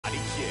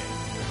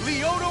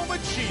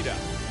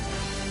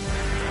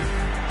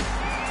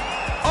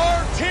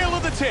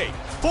tape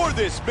for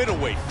this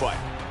middleweight fight.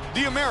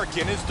 The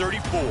American is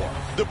 34.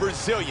 The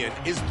Brazilian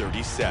is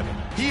 37.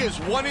 He is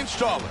 1 inch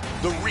taller.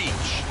 The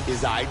reach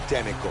is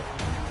identical.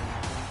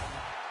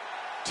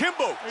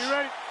 Boetsch. Are you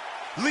ready?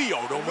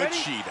 Lyoto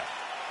Machida.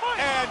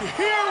 And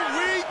here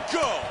we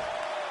go.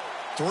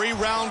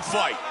 3-round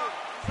fight.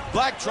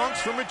 Black trunks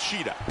for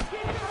Machida.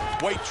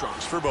 White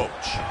trunks for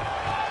Boetsch.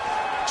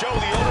 Joe,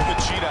 Lyoto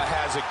Machida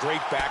has a great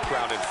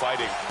background in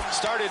fighting.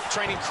 Started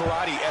training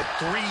karate at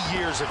 3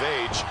 years of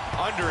age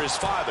under his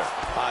father.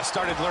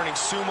 Started learning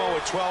sumo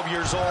at 12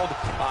 years old.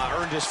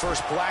 Earned his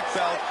first black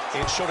belt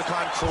in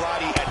Shotokan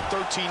karate at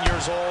 13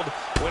 years old.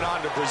 Went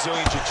on to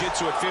Brazilian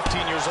jiu-jitsu at 15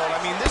 years old.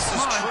 I mean, this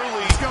is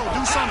truly... Let's go,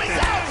 do something.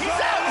 He's out,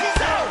 he's out, he's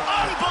out.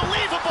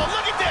 Unbelievable,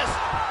 look at this.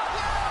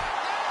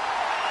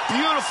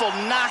 Beautiful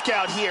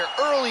knockout here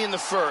early in the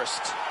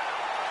first.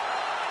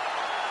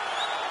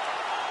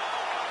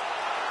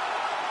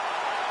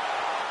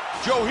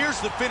 Joe, here's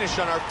the finish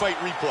on our fight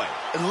replay.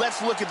 And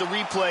let's look at the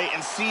replay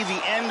and see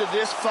the end of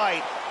this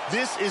fight.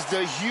 This is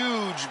the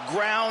huge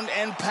ground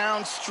and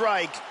pound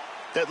strike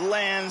that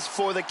lands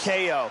for the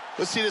KO.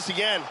 Let's see this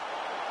again.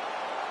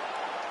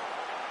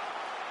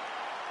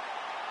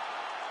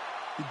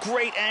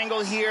 Great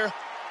angle here.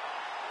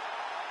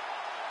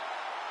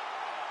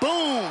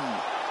 Boom!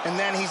 And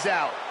then he's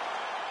out.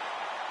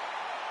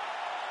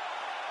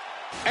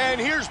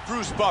 And here's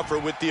Bruce Buffer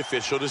with the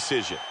official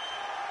decision.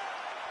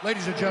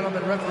 Ladies and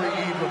gentlemen, referee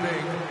Yves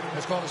Levine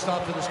has called a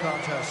stop to this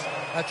contest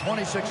at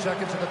 26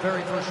 seconds in the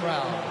very first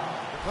round.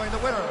 Declaring the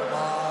winner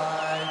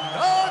by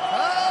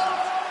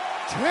knockout,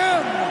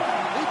 Tim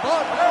the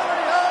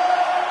Barbarian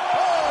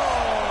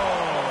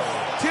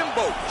Boetsch.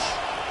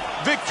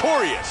 Boetsch,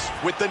 victorious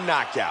with the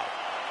knockout.